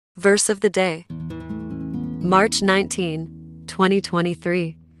Verse of the day, March 19,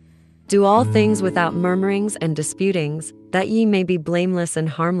 2023. Do all things without murmurings and disputings, that ye may be blameless and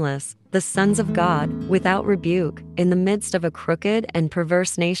harmless, the sons of God, without rebuke, in the midst of a crooked and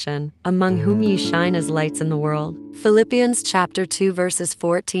perverse nation, among whom ye shine as lights in the world. Philippians chapter 2 verses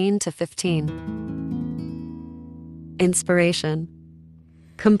 14 to 15. Inspiration.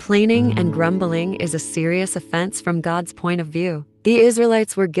 Complaining and grumbling is a serious offense from God's point of view. The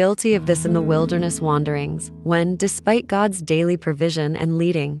Israelites were guilty of this in the wilderness wanderings, when, despite God's daily provision and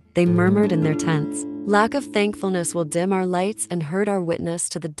leading, they murmured in their tents. Lack of thankfulness will dim our lights and hurt our witness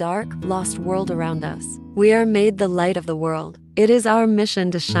to the dark, lost world around us. We are made the light of the world. It is our mission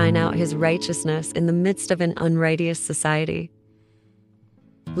to shine out His righteousness in the midst of an unrighteous society.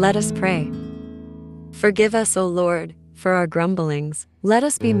 Let us pray. Forgive us, O Lord, for our grumblings. Let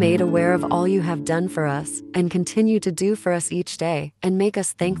us be made aware of all you have done for us, and continue to do for us each day, and make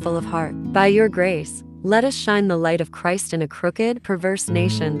us thankful of heart. By your grace, let us shine the light of Christ in a crooked, perverse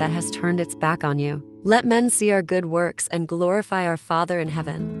nation that has turned its back on you. Let men see our good works and glorify our Father in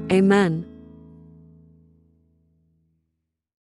heaven. Amen.